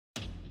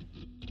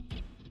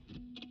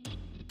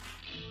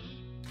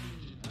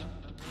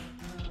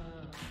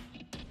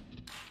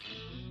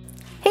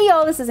Hey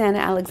y'all, this is Anna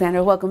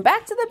Alexander. Welcome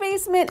back to the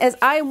basement as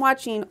I am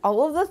watching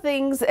all of the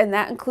things, and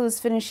that includes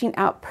finishing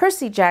out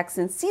Percy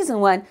Jackson Season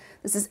 1.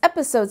 This is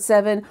Episode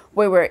 7,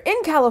 where we're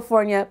in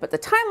California, but the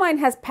timeline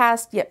has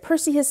passed, yet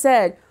Percy has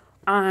said,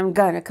 I'm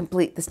gonna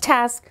complete this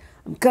task.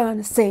 I'm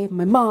gonna save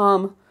my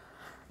mom.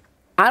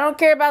 I don't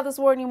care about this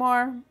war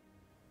anymore.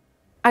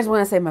 I just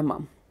want to save my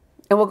mom.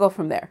 And we'll go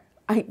from there.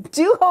 I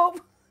do hope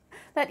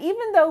that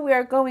even though we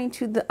are going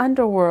to the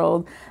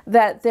underworld,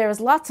 that there's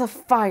lots of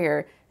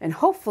fire, and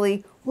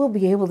hopefully we'll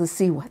be able to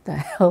see what the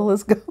hell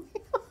is going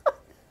on.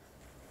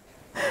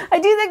 I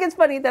do think it's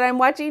funny that I'm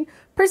watching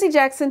Percy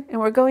Jackson and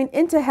we're going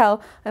into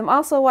hell. I'm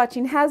also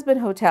watching Has Been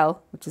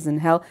Hotel, which is in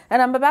hell,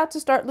 and I'm about to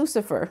start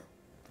Lucifer.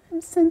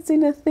 I'm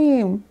sensing a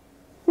theme.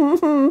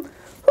 Woohoo!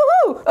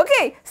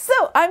 Okay, so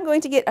I'm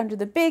going to get under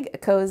the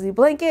big cozy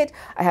blanket.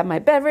 I have my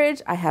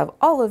beverage. I have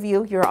all of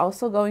you. You're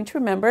also going to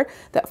remember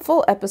that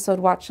full episode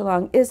watch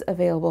along is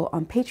available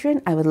on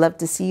Patreon. I would love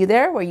to see you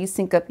there, where you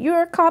sync up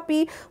your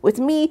copy with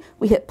me.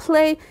 We hit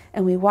play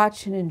and we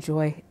watch and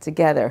enjoy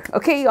together.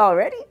 Okay, y'all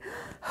ready?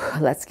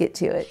 Let's get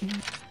to it.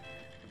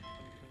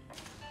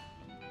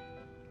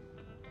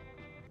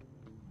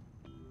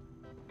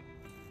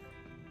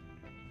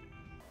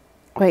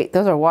 Wait,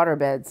 those are water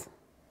beds.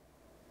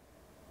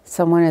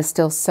 Someone is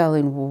still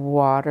selling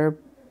water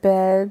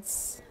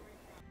beds.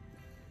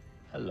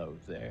 Hello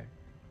there.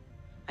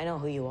 I know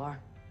who you are.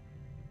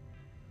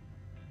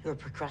 You're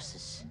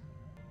Procrustes,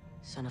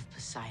 son of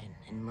Poseidon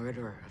and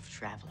murderer of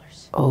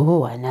travelers.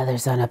 Oh, another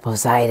son of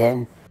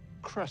Poseidon.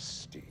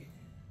 Crusty.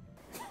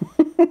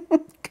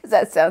 Because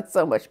that sounds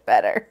so much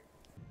better.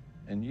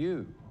 And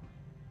you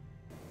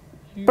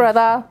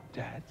Brother.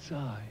 Dad's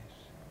eyes.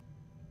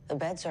 The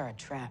beds are a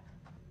trap.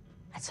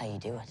 That's how you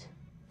do it.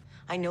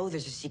 I know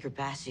there's a secret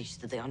passage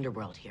to the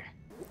underworld here.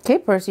 Okay,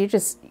 Percy,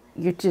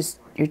 you're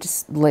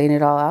just laying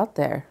it all out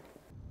there.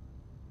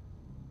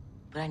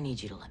 But I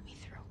need you to let me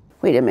through.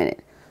 Wait a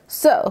minute.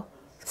 So,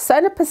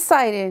 son of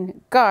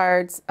Poseidon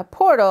guards a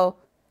portal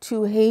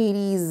to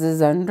Hades'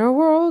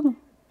 underworld?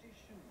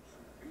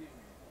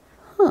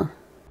 Huh.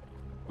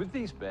 With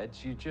these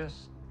beds, you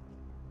just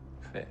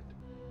fit.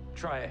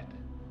 Try it.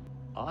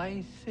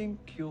 I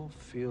think you'll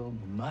feel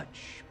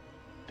much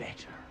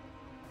better.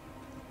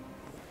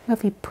 What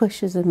if he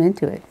pushes him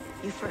into it?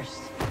 You first.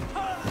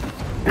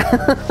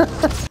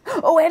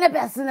 Oh,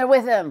 Annabeth's in there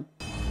with him.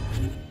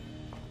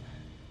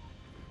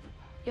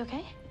 You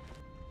okay?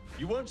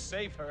 You won't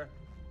save her.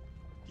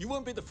 You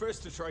won't be the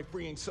first to try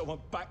bringing someone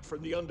back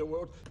from the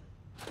underworld.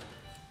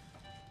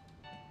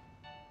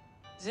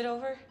 Is it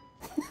over?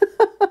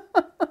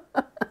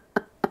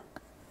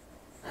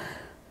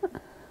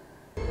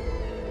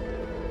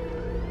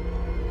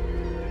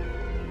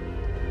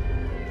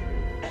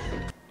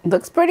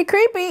 Looks pretty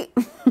creepy.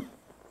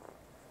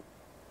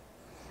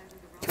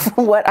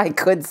 From what I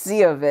could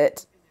see of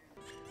it.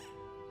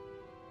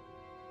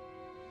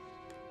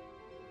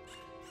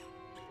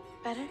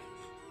 Better?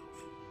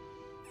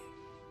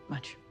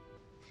 Much.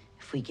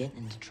 If we get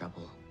into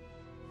trouble.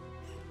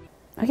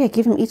 Okay,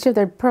 give them each of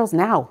their pearls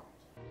now.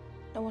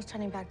 No one's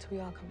turning back till we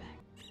all come back.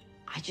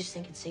 I just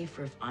think it's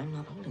safer if I'm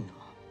not holding them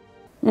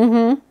all.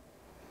 Mm-hmm.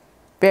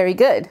 Very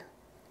good.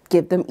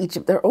 Give them each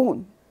of their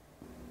own.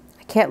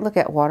 I can't look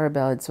at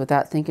waterbeds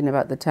without thinking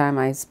about the time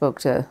I was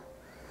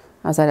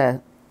at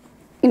a,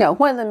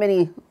 one of the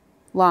many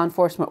law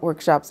enforcement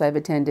workshops I've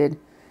attended.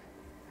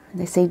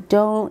 They say,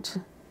 don't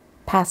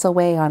pass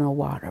away on a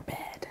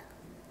waterbed.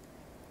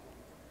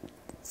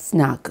 It's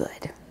not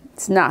good.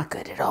 It's not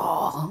good at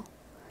all.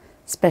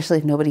 Especially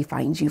if nobody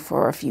finds you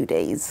for a few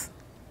days.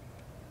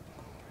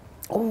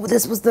 Oh,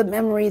 this was the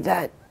memory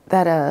that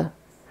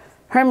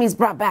Hermes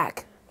brought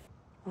back.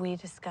 We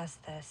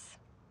discussed this.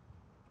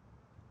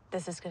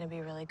 This is going to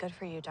be really good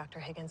for you. Dr.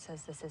 Higgins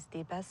says this is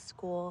the best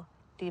school,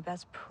 the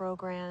best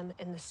program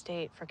in the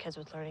state for kids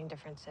with learning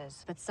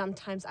differences. But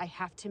sometimes I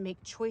have to make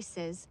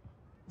choices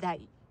that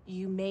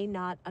you may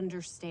not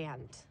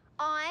understand.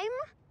 I'm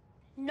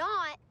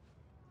not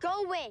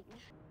going.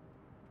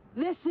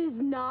 This is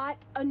not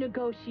a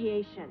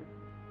negotiation.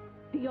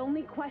 The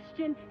only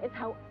question is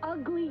how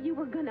ugly you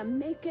were gonna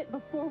make it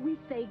before we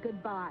say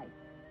goodbye.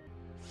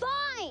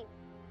 Fine!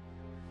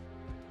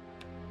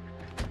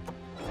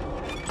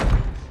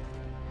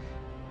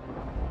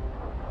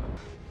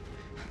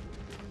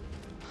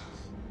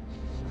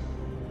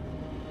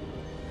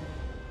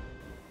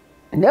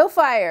 No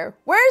fire.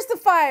 Where's the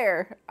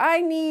fire?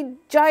 I need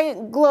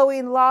giant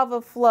glowing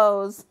lava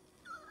flows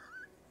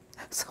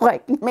so I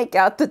can make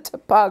out the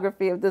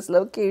topography of this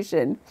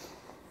location.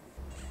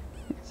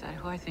 Is that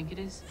who I think it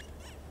is?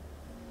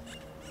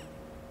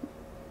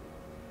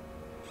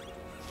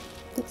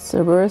 It's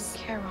Cerberus.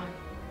 Charon.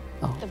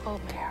 Oh, The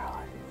boatman.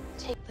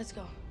 Charon. Let's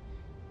go.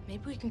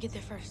 Maybe we can get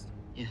there first.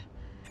 Yeah.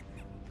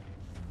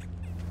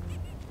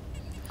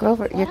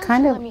 Grover, Why you're don't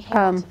kind you of let me hang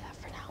on to that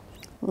for now?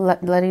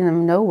 letting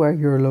them know where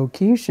your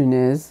location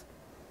is.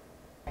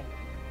 I'm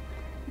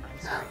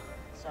sorry.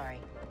 Sorry.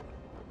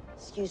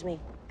 Excuse me.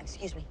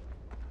 Excuse me.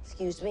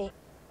 Excuse me.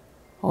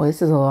 Oh,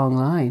 this is a long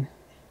line.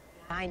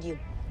 Behind you.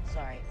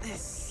 Sorry.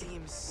 This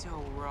seems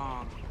so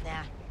wrong.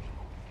 Nah.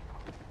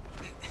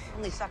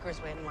 Only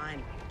suckers wait in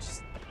line.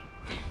 Just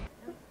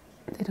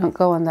They don't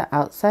go on the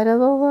outside of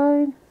the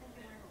line?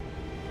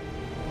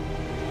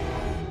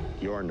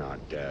 You're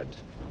not dead.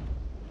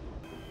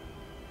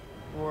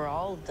 We're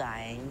all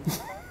dying.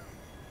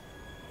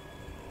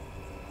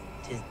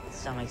 To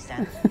some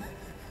extent.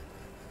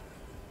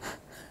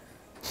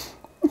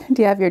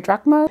 Do you have your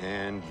drachma?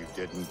 And you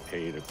didn't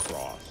pay the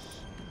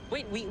cross.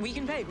 wait, we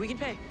can pay. We can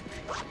pay.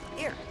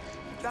 Here,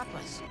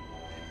 drachmas.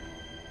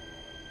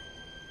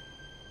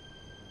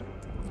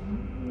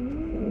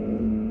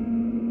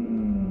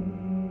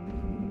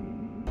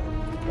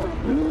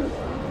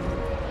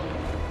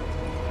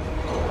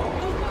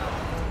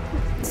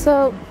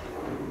 So,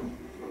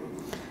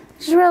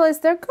 just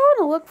realized they're going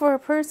to look for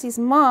Percy's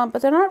mom,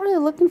 but they're not really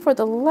looking for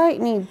the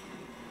lightning.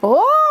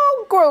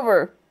 Oh,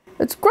 Grover!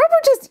 Is Grover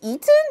just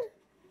eaten?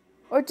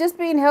 Or just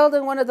being held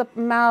in one of the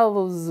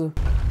mouths?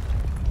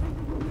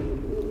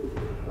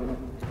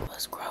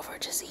 Was Grover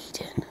just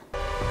eaten?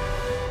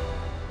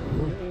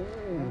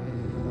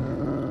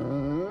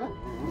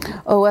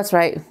 Oh, that's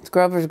right. It's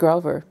Grover's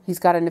Grover. He's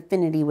got an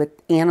affinity with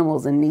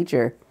animals and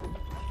nature.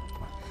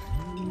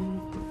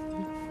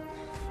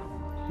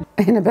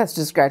 Annabeth's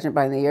just scratching it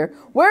by the ear.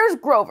 Where's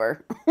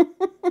Grover?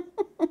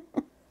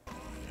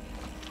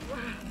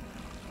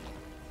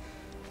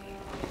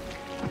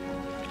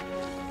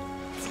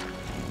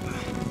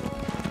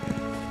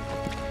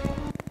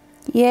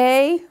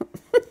 Yay.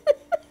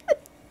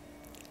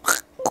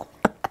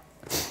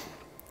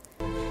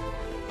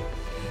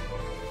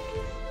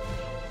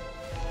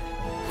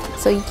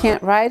 So you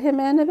can't ride him,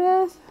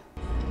 Annabeth?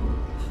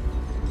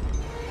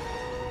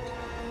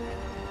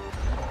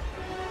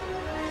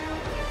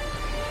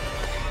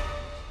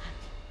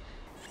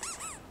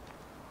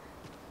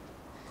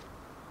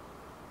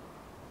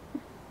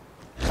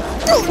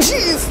 Oh,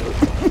 jeez!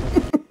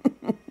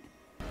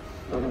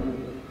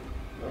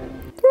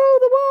 Throw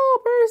the ball,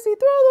 Percy!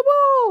 Throw the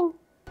ball!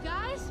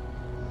 Guys?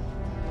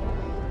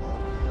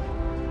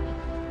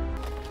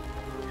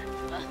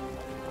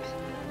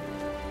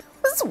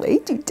 This is way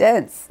too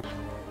tense.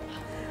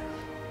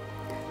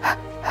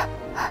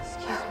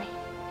 Excuse me.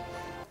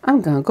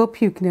 I'm gonna go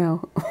puke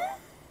now.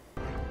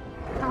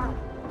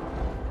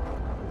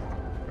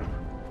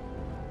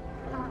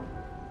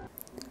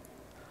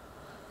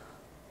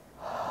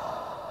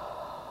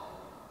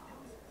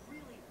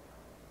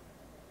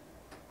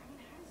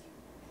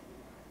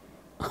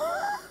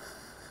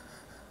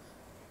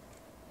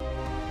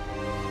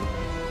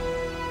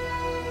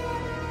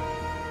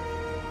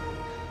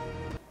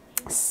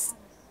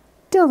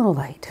 Still no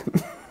light.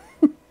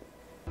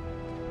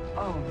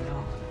 Oh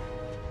no.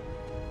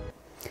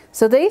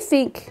 So they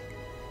think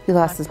he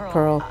lost his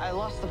pearl. I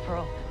lost the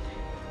pearl.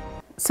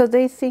 So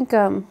they think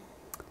the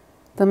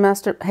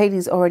master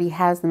Hades already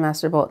has the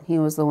master bolt. He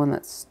was the one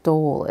that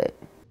stole it.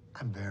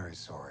 I'm very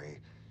sorry,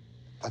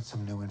 but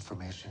some new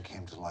information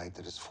came to light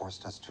that has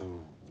forced us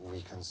to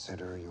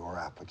reconsider your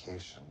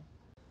application.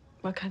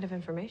 What kind of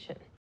information?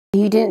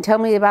 You didn't tell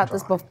me about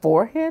this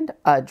beforehand?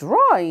 A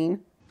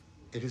drawing?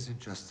 It isn't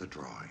just the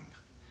drawing.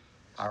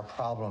 Our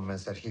problem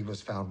is that he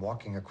was found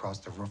walking across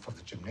the roof of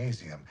the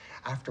gymnasium,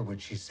 after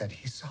which he said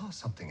he saw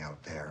something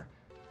out there.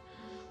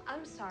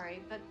 I'm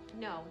sorry, but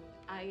no,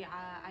 I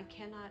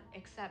cannot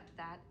accept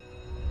that.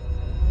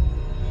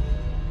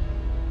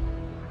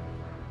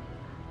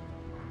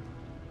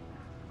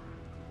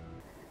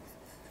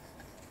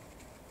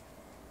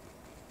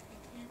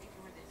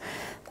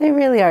 They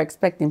really are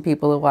expecting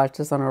people to watch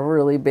this on a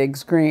really big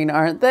screen,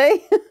 aren't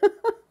they?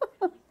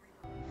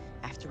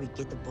 After we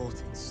get the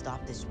bolt and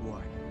stop this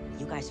war,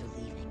 you guys are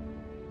leaving.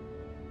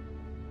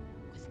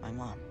 With my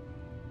mom.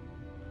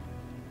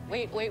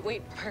 Wait,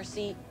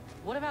 Percy.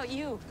 What about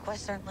you?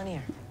 Quests aren't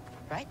linear,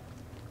 right?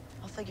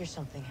 I'll figure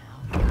something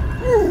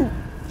out.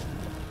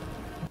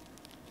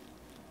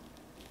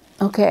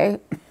 Okay.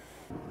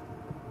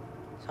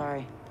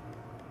 Sorry.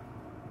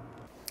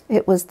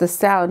 It was the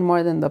sound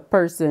more than the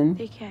person.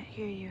 They can't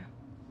hear you.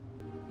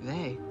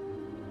 They?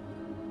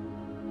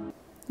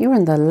 You're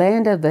in the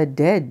land of the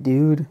dead,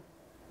 dude.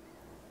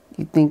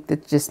 You think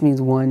that just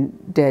means one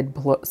dead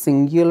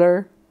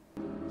singular?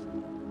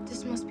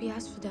 This must be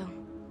Asphodel.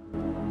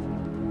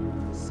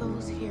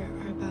 Souls here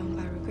are bound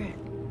by regret,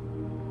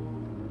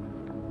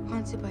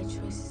 haunted by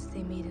choices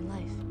they made in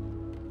life.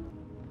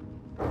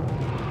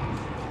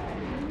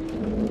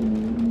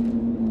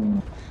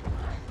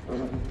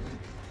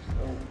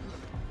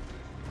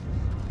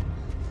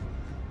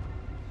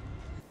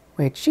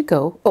 Where'd she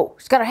go? Oh,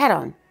 she's got her hat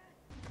on.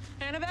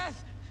 Annabeth!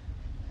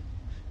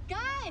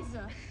 Guys!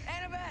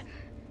 Annabeth!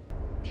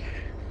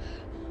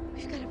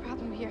 We've got a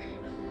problem here.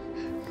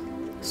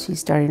 She's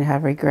starting to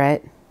have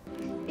regret.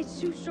 It's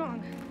too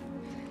strong.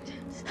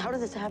 How did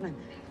this happen?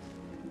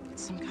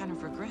 It's some kind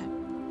of regret,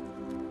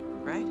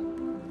 right?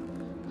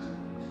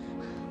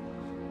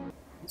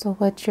 So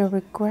what's your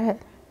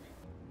regret?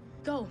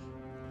 Go.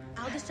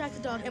 I'll distract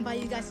the dog and buy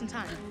you guys some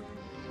time.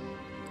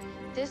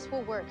 This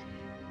will work.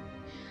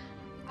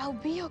 I'll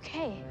be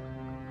okay.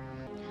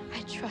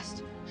 I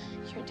trust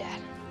your dad.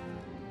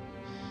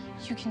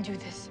 You can do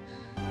this.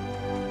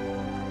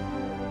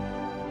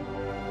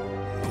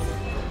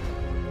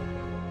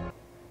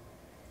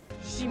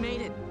 She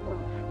made it.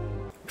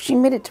 She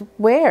made it to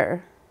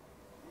where?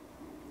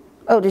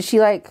 Oh, did she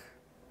like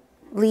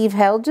leave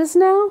hell just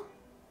now?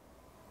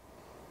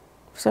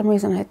 For some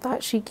reason, I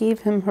thought she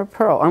gave him her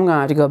pearl. I'm gonna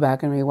have to go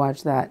back and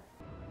rewatch that.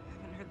 I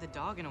haven't heard the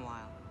dog in a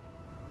while.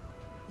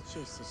 It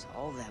chased us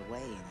all that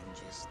way and then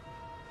just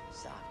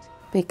stopped.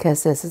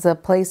 Because this is a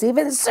place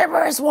even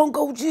Cerberus won't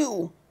go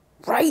to,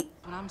 right?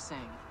 What I'm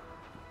saying.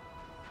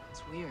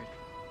 It's weird.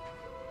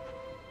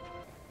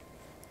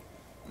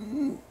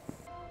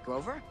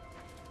 Grover?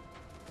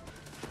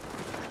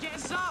 Can't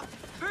stop!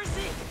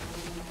 Percy!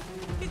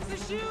 It's the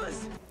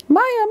shoes!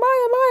 Maya,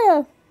 Maya,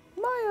 Maya,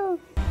 Maya.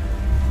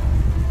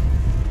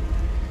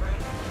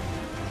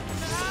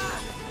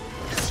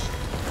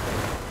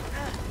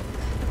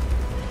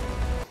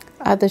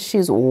 Are the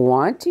shoes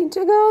wanting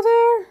to go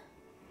there?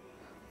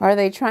 Are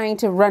they trying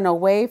to run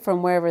away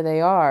from wherever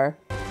they are?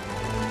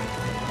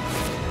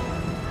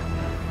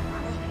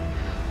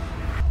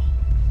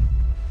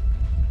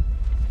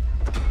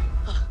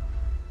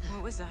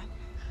 What was that?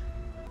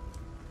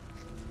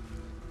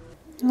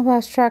 I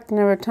lost track the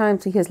number of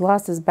times he has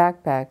lost his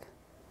backpack.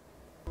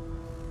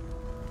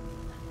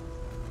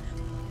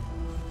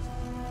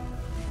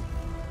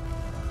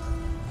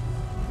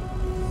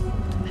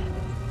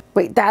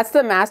 Wait, that's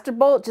the Master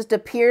Bolt just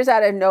appears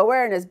out of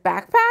nowhere in his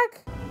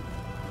backpack?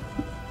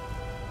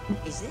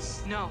 Is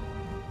this? No.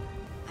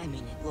 I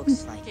mean, it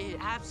looks like it.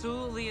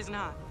 Absolutely is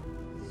not.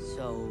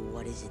 So,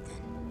 what is it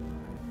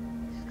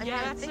then?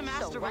 Yeah, that's the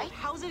Master Bolt. Right?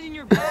 How's it in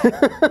your bag?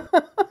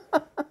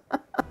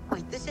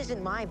 Wait, this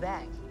isn't my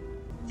bag.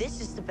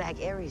 This is the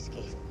bag Ares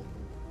gave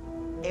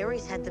me.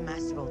 Ares had the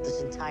Master Bolt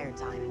this entire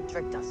time and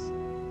tricked us.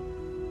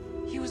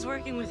 He was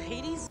working with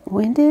Hades?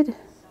 When did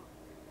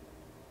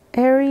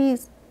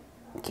Ares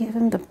give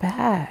him the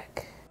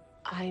bag?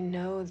 I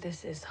know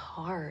this is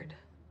hard,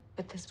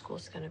 but this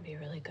school's gonna be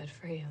really good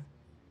for you.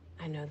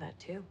 I know that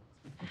too.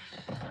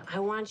 I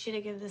want you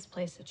to give this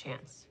place a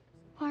chance.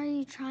 Why are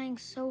you trying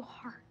so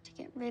hard to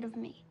get rid of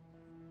me?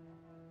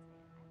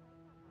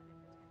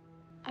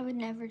 I would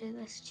never do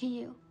this to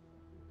you.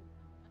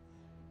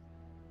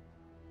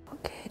 Oh,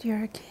 kid,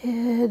 you're a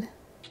kid.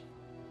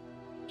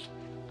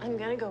 I'm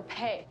gonna go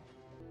pay.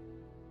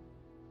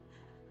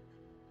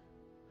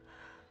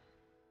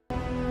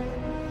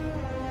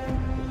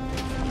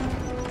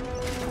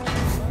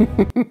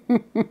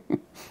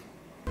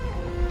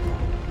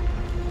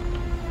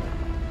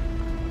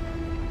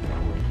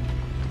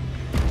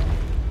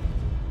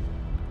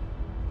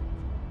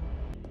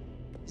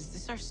 Is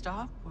this our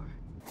stop, or?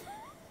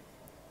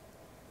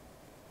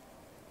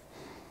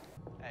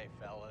 Hey,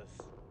 fellas.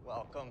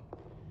 Welcome.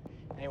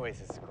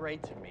 Anyways, it's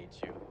great to meet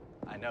you.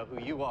 I know who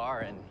you are,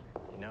 and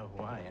you know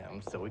who I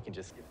am, so we can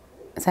just get...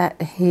 Is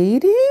that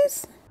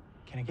Hades?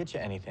 Can I get you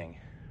anything?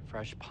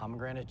 Fresh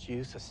pomegranate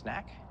juice, a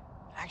snack?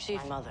 Actually,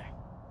 my mother.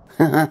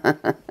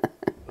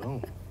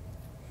 Boom.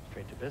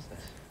 Straight to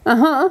business.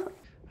 Uh-huh.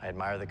 I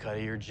admire the cut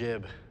of your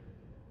jib.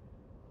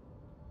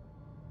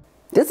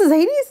 This is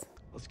Hades?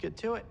 Let's get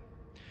to it.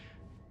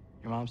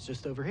 Your mom's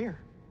just over here.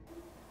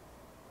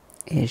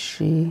 Is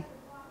she?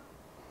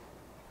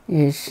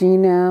 Is she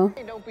now?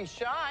 Hey, don't be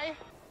shy.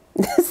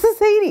 This is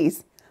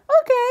Hades.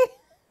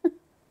 Okay.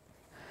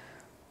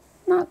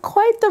 Not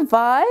quite the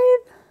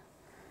vibe.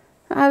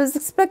 I was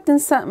expecting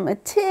something a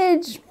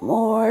tidge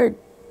more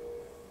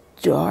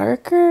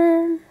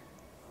darker.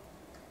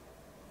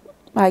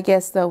 I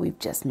guess, though, we've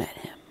just met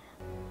him.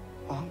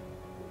 Mom?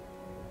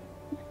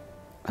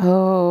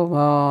 Oh,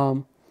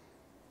 Mom.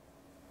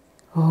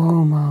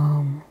 Oh,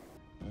 Mom.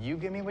 You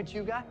give me what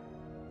you got,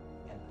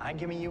 and I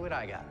give you what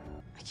I got.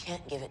 I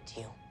can't give it to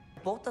you.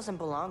 Bolt doesn't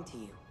belong to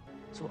you.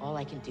 So all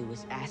I can do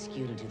is ask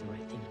you to do the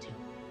right thing, too.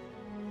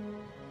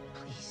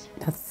 Please.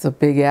 That's a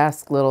big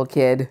ask, little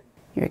kid.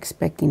 You're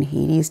expecting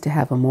Hades to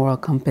have a moral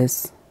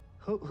compass.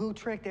 Who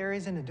tricked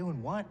Ares into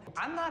doing what?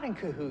 I'm not in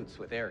cahoots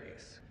with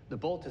Ares. The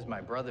Bolt is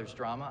my brother's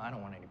drama. I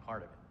don't want any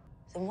part of it.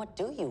 Then what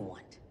do you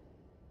want?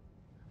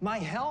 My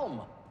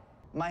helm.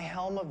 My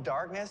helm of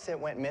darkness, it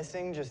went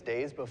missing just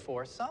days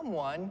before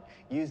someone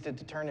used it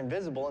to turn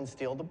invisible and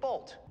steal the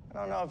Bolt. I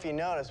don't know if you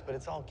noticed, but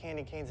it's all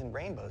candy canes and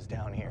rainbows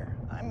down here.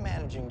 I'm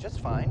managing just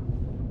fine.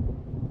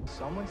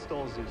 Someone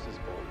stole Zeus's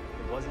Bolt.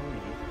 It wasn't me.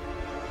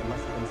 It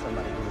must have been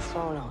somebody who was...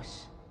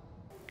 Kronos.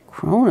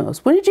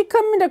 Kronos? When did you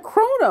come into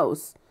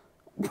Kronos?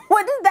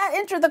 When did that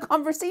enter the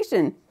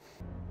conversation?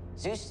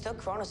 Zeus took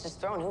Kronos'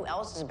 throne. Who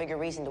else is a bigger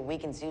reason to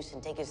weaken Zeus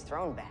and take his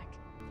throne back?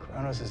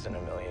 Kronos is in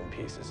a million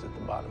pieces at the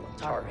bottom of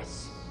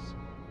Tartarus.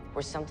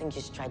 Where something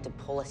just tried to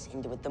pull us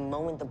into it the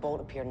moment the bolt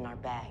appeared in our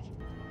bag.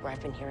 Where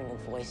I've been hearing a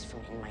voice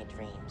from in my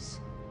dreams,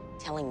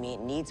 telling me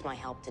it needs my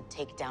help to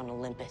take down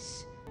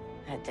Olympus.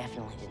 That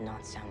definitely did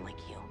not sound like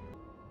you.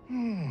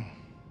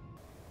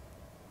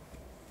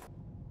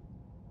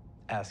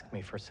 Ask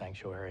me for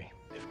sanctuary.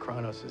 If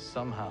Kronos is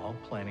somehow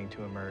planning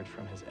to emerge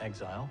from his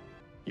exile,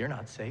 you're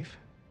not safe.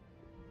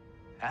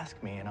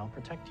 Ask me and I'll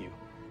protect you.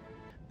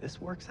 This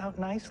works out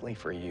nicely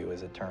for you,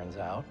 as it turns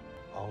out.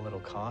 All it'll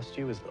cost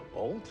you is the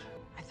bolt.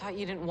 I thought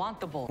you didn't want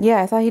the bolt.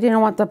 Yeah, I thought he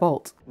didn't want the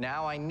bolt.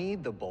 Now I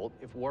need the bolt.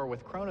 If war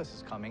with Cronus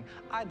is coming,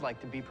 I'd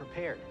like to be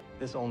prepared.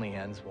 This only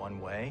ends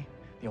one way.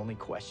 The only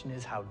question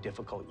is how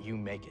difficult you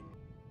make it.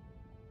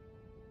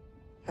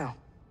 No.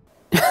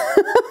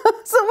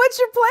 So what's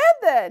your plan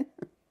then?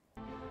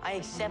 I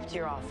accept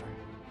your offer.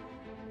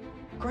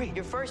 Great.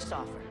 Your first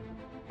offer.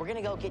 We're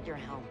gonna go get your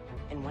helm.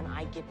 And when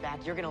I get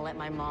back, you're gonna let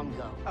my mom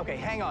go. Okay,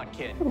 hang on,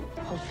 kid.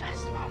 Hold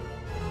fast, Mom.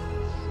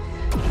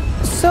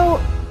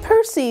 So,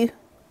 Percy,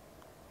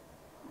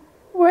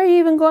 where are you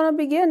even going to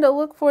begin to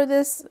look for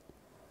this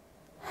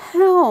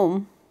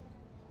helm?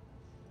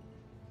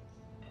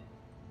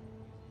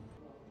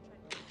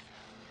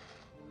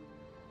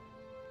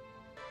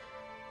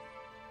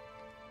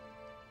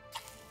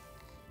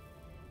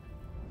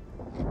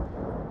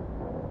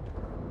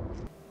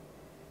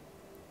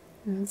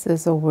 This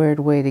is a weird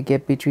way to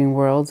get between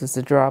worlds, is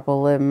to drop a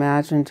lit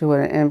match into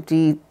an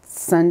empty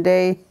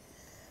sundae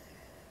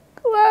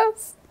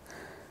glass.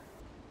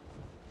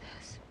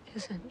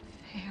 This isn't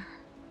fair.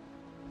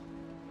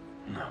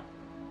 No.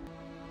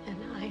 And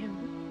I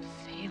am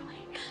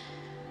failing.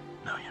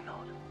 No, you're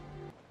not.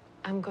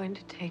 I'm going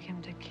to take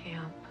him to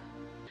camp.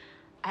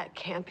 At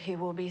camp, he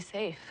will be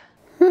safe.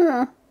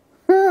 You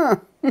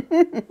don't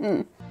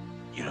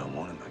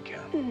want him at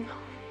camp? No.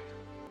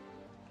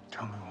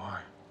 Tell me why.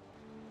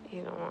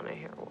 You don't want to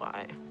hear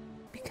why.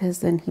 Because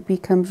then he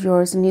becomes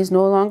yours and he's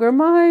no longer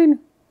mine.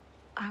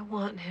 I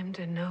want him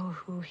to know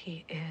who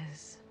he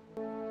is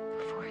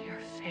before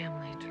your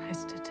family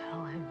tries to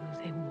tell him who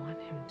they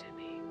want him to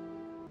be.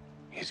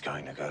 He's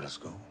going to go to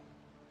school,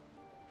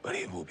 but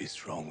he will be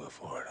stronger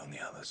for it on the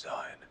other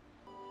side.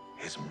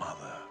 His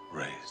mother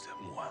raised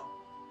him well.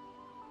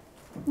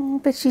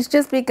 But she's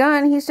just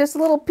begun. He's just a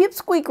little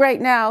pipsqueak right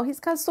now.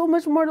 He's got so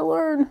much more to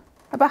learn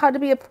about how to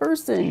be a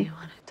person. Do you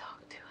want to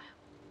talk to him?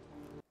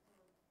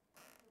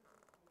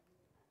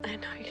 I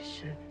know you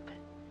shouldn't, but...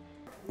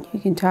 You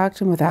can talk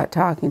to him without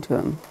talking to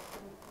him.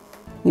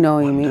 You know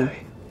what I mean?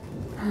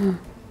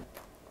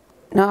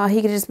 No,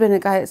 he could just been a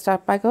guy that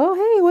stopped by, go, oh,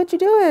 hey, what you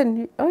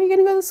doing? Oh, you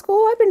gonna go to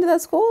school? I've been to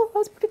that school. That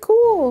was pretty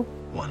cool.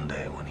 One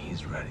day when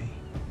he's ready.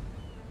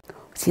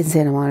 Was he in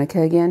Santa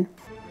Monica again?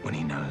 When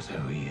he knows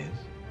who he is.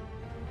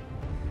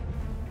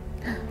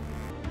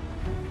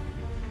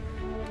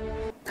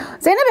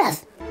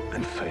 Xanabeth!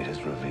 And fate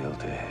has revealed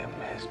to him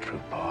his true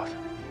path.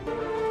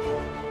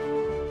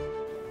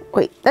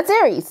 Wait, that's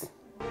Aries.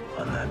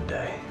 On that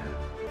day,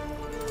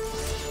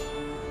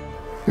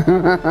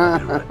 I'll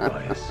be right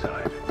by his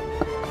side.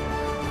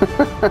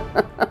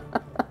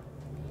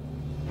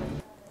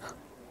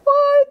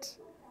 What?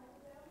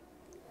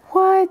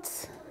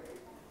 What?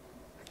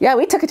 Yeah,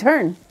 we took a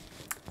turn.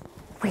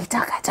 We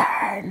took a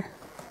turn.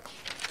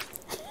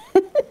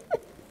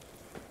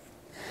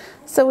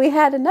 So we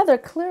had another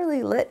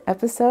clearly lit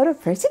episode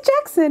of Percy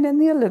Jackson and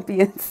the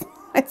Olympians.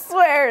 I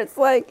swear, it's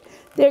like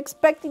they're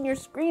expecting your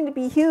screen to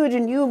be huge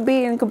and you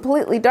being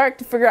completely dark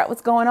to figure out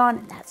what's going on.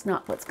 And that's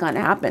not what's going to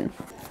happen.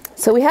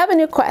 So we have a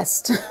new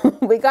quest.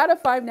 We got to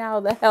find now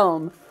the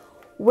helm.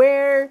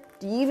 Where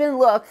do you even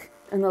look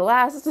in the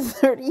last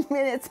 30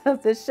 minutes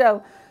of the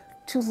show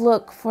to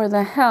look for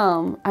the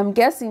helm? I'm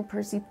guessing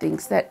Percy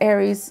thinks that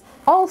Ares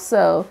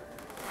also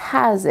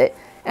has it.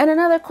 And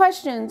another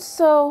question,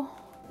 so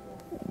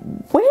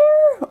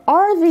where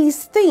are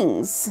these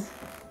things?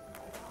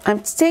 I'm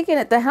taking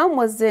it the helm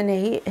was in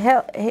the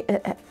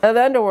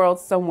underworld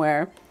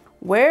somewhere.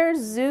 Where's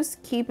Zeus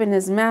keeping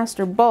his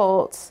master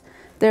bolts?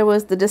 There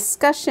was the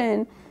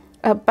discussion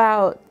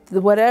about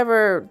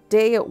whatever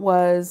day it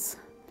was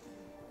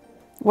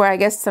where I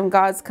guess some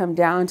gods come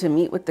down to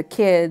meet with the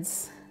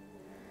kids.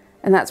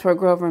 And that's where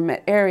Grover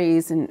met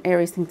Ares, and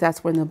Ares thinks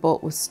that's when the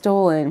bolt was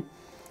stolen.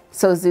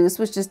 So Zeus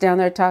was just down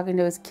there talking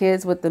to his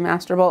kids with the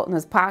master bolt in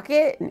his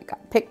pocket, and it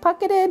got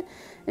pickpocketed,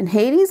 and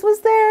Hades was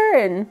there,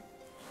 and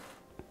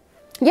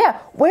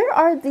yeah, where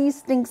are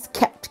these things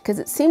kept? Because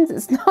it seems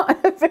it's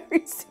not a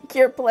very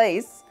secure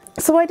place.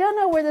 So I don't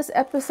know where this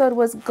episode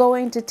was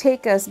going to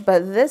take us,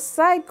 but this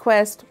side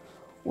quest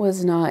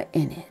was not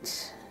in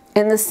it.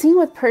 And the scene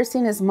with Percy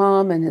and his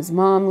mom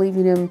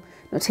leaving him,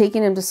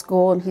 taking him to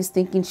school, and he's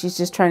thinking she's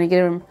just trying to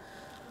get him.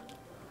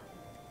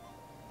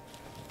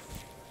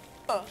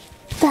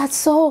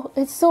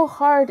 It's so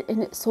hard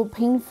and it's so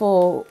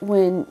painful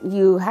when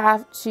you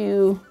have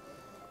to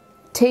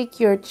take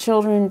your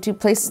children to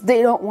places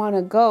they don't want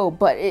to go,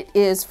 but it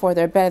is for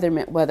their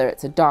betterment, whether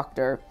it's a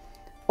doctor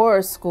or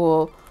a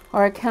school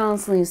or a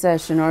counseling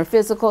session or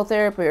physical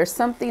therapy or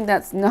something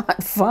that's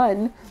not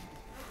fun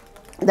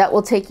that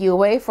will take you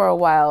away for a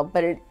while,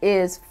 but it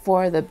is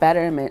for the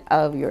betterment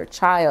of your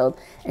child,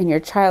 and your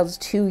child's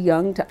too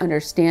young to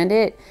understand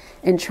it,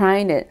 and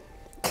trying to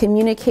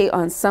communicate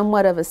on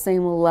somewhat of a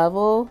same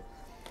level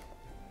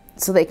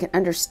so they can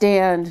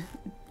understand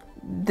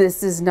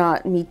this is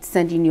not me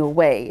sending you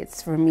away.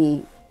 It's for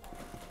me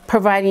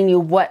providing you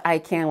what I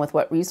can with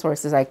what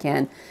resources I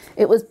can.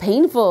 It was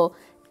painful,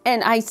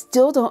 and I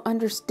still don't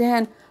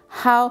understand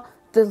how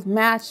the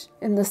match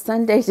in the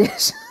sundae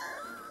dish.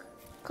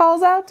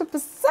 Calls out to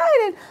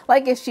Poseidon.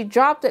 Like if she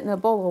dropped it in a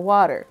bowl of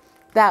water,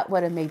 that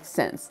would have made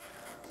sense.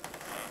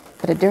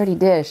 But a dirty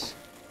dish,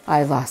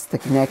 I lost the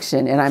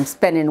connection, and I'm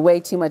spending way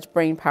too much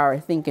brain power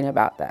thinking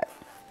about that.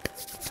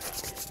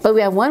 But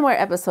we have one more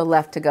episode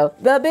left to go.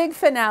 The big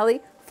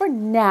finale. For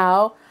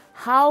now,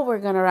 how we're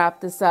going to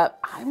wrap this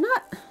up,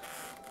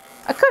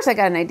 of course I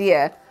got an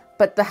idea,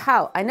 but the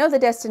how. I know the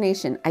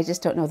destination. I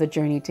just don't know the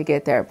journey to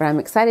get there. But I'm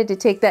excited to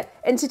take that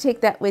and to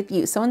take that with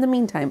you. So in the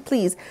meantime,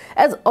 please,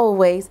 as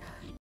always,